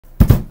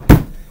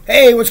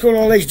Hey, what's going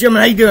on, ladies and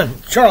gentlemen? How you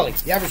doing? Charlie,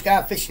 the average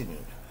guy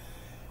fishing,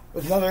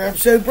 with another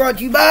episode brought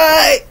to you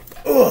by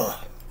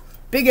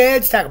Big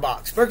Ed's Tackle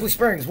Box, Berkeley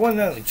Springs, one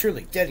and only,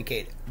 truly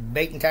dedicated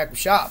bait and tackle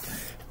shop,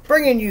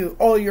 bringing you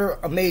all your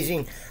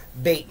amazing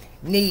bait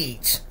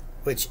needs,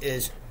 which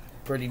is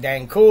pretty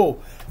dang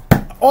cool.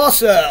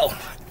 Also,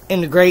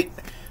 in the great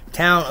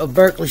town of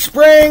Berkeley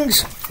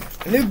Springs,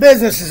 a new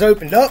business has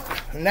opened up,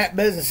 and that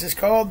business is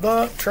called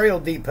the Trail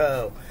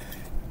Depot.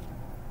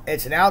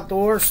 It's an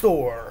outdoor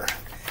store.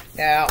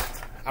 Now,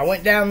 I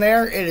went down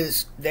there.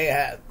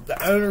 The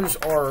owners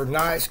are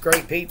nice,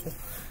 great people,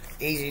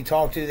 easy to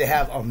talk to. They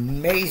have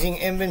amazing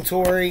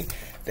inventory.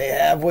 They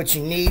have what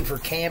you need for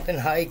camping,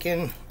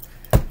 hiking.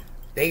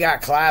 They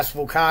got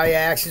collapsible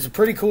kayaks. It's a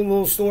pretty cool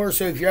little store.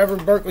 So if you're ever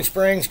in Berkeley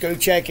Springs, go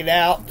check it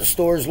out. The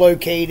store is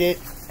located.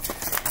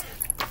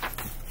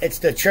 It's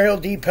the Trail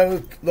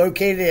Depot,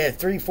 located at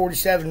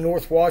 347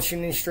 North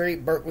Washington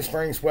Street, Berkeley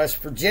Springs, West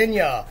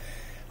Virginia.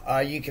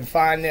 You can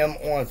find them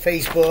on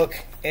Facebook,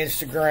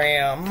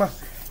 Instagram,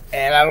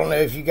 and I don't know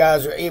if you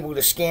guys are able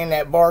to scan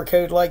that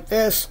barcode like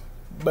this.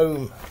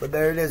 Boom. But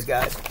there it is,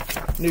 guys.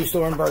 New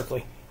store in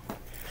Berkeley.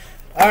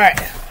 Alright.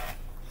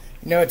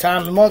 You know what time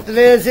of the month it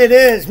is? It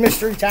is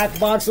Mystery Tackle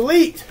Box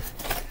Elite.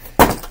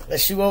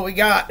 Let's see what we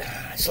got.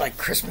 It's like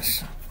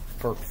Christmas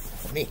for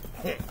me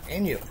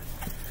and you.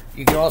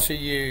 You can also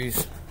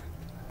use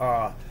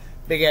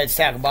Big Ed's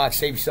Tackle Box.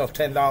 Save yourself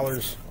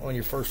 $10 on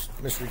your first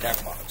Mystery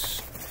Tackle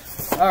Box.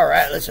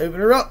 Alright, let's open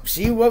her up,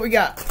 see what we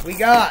got. We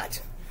got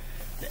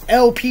the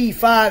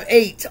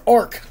LP58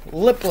 Arc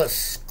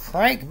Lipless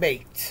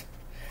Crankbait.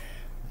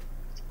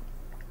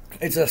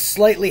 It's a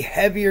slightly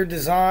heavier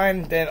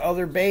design than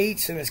other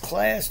baits in its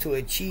class to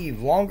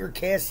achieve longer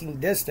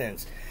casting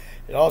distance.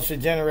 It also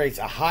generates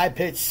a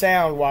high-pitched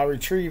sound while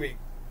retrieving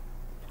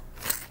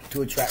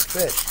to attract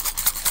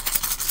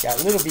fish.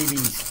 Got little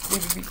BBs.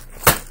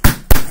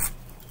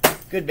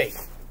 Good bait.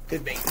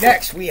 Good bait.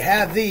 Next, we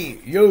have the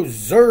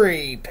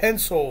Yo-Zuri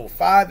Pencil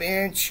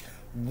 5-inch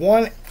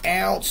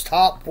 1-ounce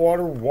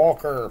topwater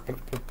walker.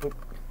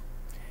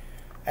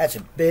 That's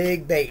a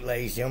big bait,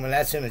 ladies and gentlemen.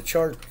 That's in a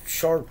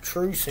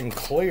chartreuse and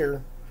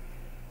clear.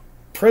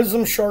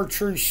 Prism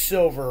chartreuse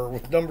silver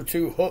with number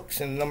 2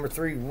 hooks and number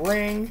 3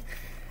 ring.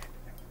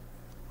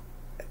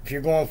 If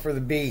you're going for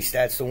the beast,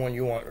 that's the one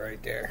you want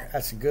right there.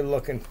 That's a good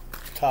looking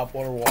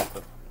topwater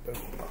walker. Boom.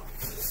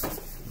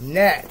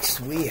 Next,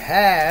 we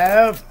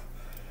have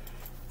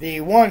the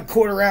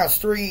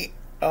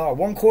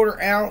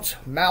 1/4 ounce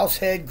mouse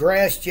head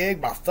grass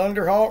jig by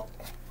Thunderhawk.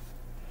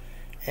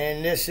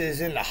 And this is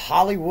in the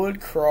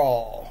Hollywood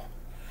Crawl.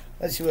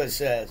 Let's see what it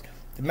says.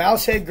 The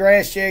mouse head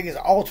grass jig is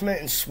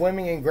ultimate in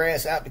swimming and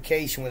grass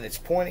application with its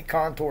pointed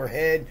contour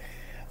head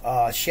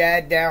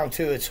shad down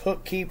to its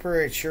hook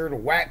keeper. It's sure to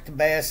whack the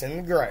bass in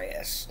the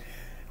grass.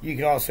 You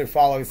can also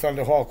follow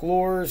Thunderhawk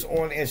Lures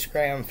on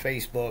Instagram,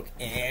 Facebook,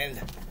 and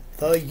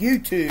the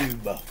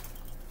YouTube.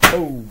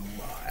 Boom.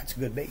 That's a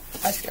good bait.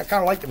 I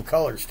kind of like them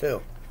colors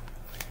too.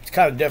 It's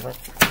kind of different.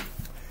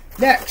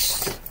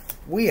 Next,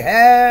 we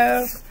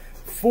have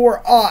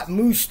 4/0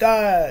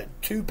 Moose-Tide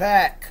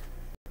 2-pack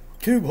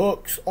tube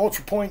hooks,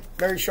 ultra point,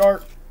 very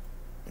sharp.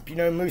 If you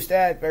know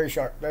Moose-Tide, very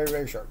sharp, very,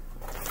 very sharp.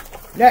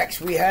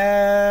 Next, we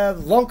have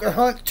Lunker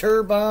Hunt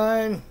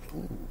Turbine.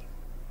 Ooh.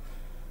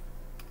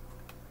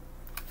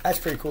 That's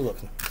pretty cool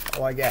looking.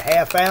 Oh, I got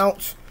 1/2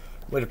 ounce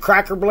with a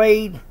cracker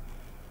blade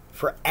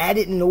for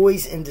added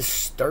noise and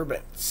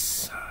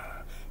disturbance.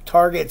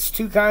 Targets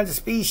 2 kinds of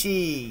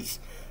species,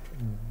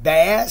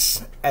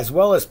 bass as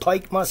well as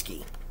pike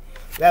muskie.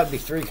 That would be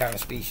 3 kinds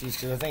of species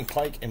because I think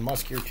pike and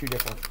muskie are 2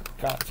 different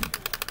kinds.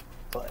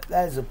 But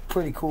that is a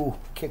pretty cool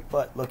kick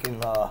butt looking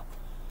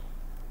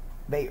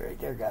bait right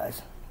there,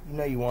 guys. You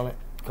know you want it.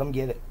 Come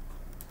get it.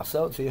 I'll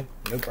sell it to you.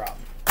 No problem.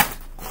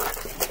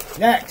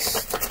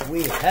 Next,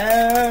 we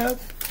have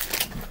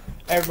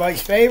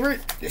everybody's favorite,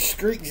 the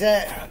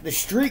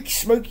Streak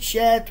Smoky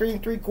Shad 3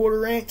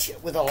 3/4 inch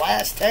with a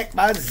Last Tech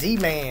by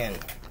Z-Man.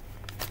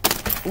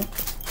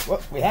 Well,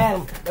 we had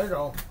them. They're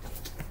gone.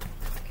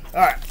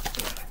 Alright.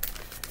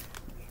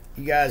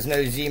 You guys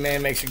know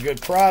Z-Man makes a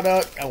good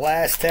product. A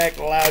Last Tech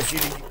allows you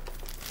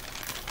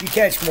to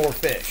catch more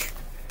fish.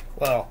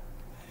 Well,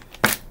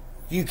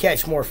 you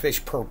catch more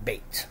fish per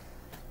bait.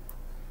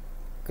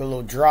 Got a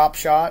little drop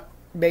shot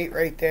bait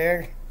right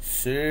there.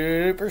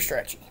 Super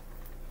stretchy.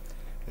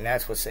 And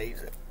that's what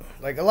saves it.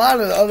 Like a lot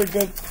of the other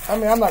good, I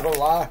mean, I'm not going to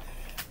lie.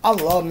 I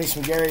love me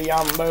some Gary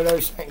Yamamoto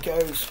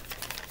Senko's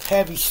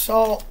heavy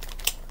salt.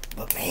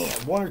 But man,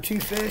 1 or 2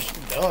 fish,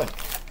 you're done.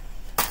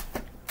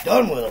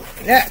 Done with them.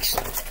 Next,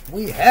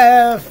 we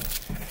have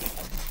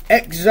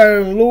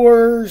X-Zone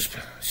Lures,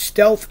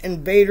 Stealth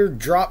Invader,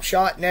 Drop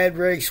Shot, Ned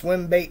Rig,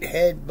 Swim Bait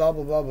Head, blah,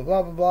 blah, blah, blah,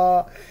 blah, blah,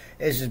 blah.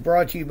 This is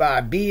brought to you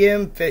by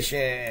BM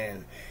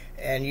Fishing.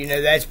 And you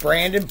know that's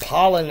Brandon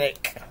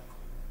Polinick.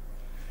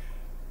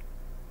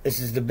 This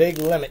is the Big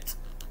Limit.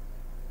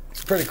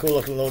 It's a pretty cool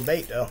looking little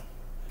bait though.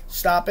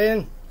 Stop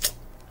in.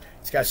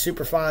 It's got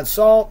super fine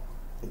salt.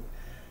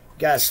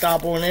 Guys,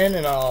 stop on in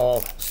and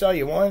I'll sell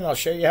you one. I'll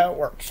show you how it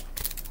works.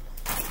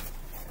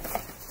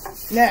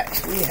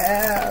 Next, we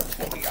have,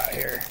 what we got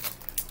here?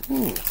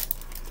 Ooh.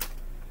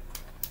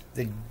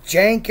 The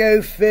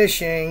Jenko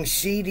Fishing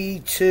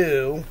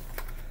CD2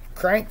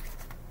 crank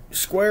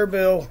square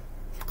bill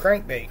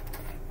crankbait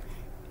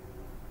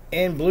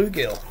and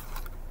bluegill.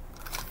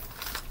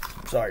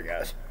 Sorry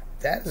guys,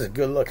 that is a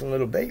good looking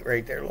little bait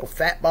right there, a little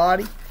fat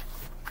body.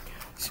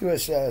 Let's see what it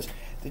says.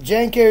 The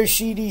Jenko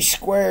CD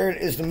Squared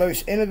is the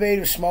most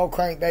innovative small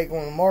crankbait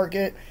on the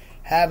market,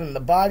 having the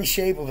body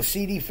shape of a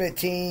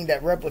CD15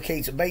 that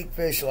replicates a bait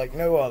fish like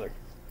no other.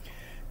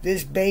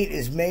 This bait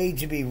is made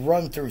to be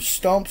run through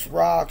stumps,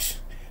 rocks,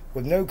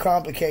 with no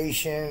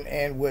complication,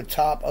 and with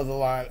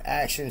top-of-the-line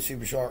action,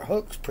 super sharp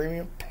hooks,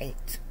 premium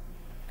paint.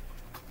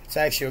 It's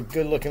actually a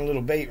good-looking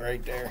little bait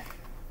right there.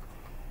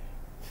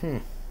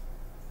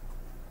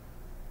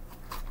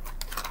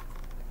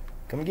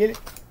 Come get it.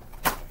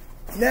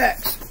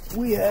 Next,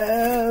 we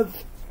have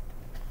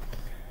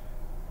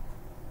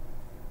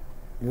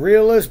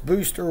Realist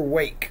Booster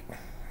Wake.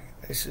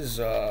 This is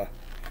a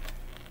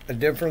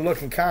different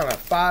looking kind of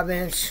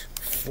 5-inch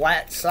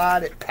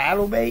flat-sided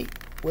paddle bait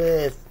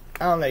with,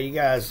 I don't know, you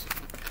guys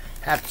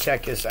have to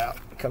check this out.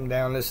 Come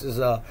down. This is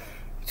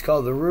it's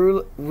called the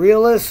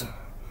Realist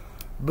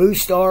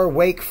Booster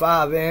Wake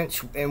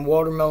 5-inch and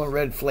watermelon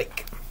red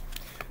flake.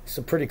 It's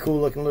a pretty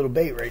cool looking little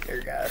bait right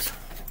there, guys.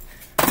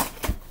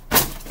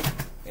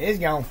 It's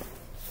gone.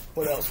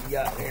 What else we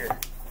got here?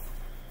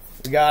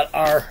 We got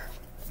our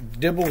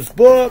Dibbles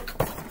book.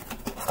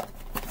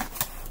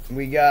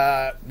 We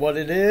got what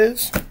it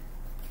is.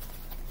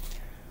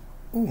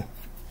 Ooh.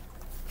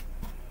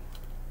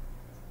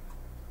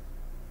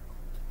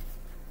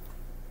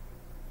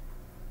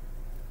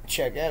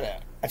 Check that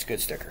out. That's a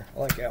good sticker. I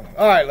like that one.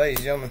 Alright, ladies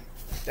and gentlemen.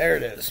 There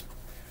it is.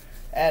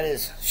 That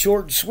is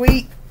short and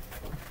sweet.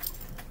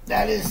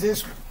 That is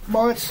this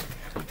month's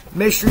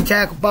Mystery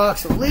Tackle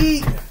Box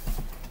Elite.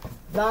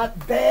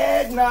 Not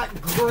bad, not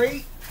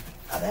great.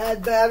 I've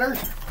had better.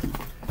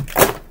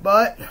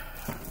 But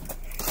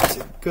it's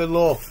a good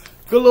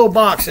little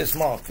box this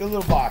month. Good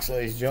little box,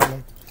 ladies and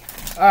gentlemen.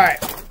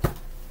 Alright.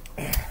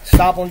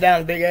 Stop on down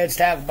to Big Ed's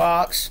Tackle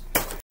Box.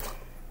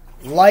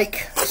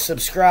 Like,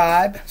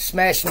 subscribe,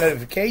 smash the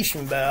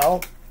notification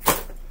bell,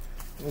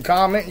 and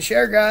comment and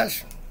share,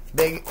 guys.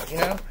 Big,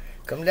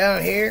 come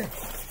down here.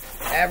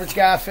 Average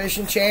Guy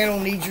Fishing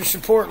Channel needs your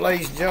support,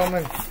 ladies and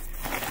gentlemen.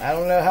 I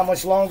don't know how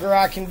much longer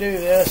I can do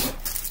this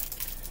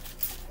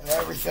and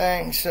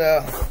everything,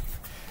 so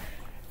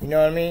you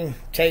know what I mean.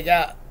 Take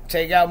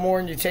out more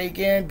than you take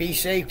in. Be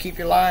safe. Keep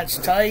your lines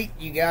tight.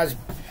 You guys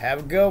have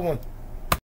a good one.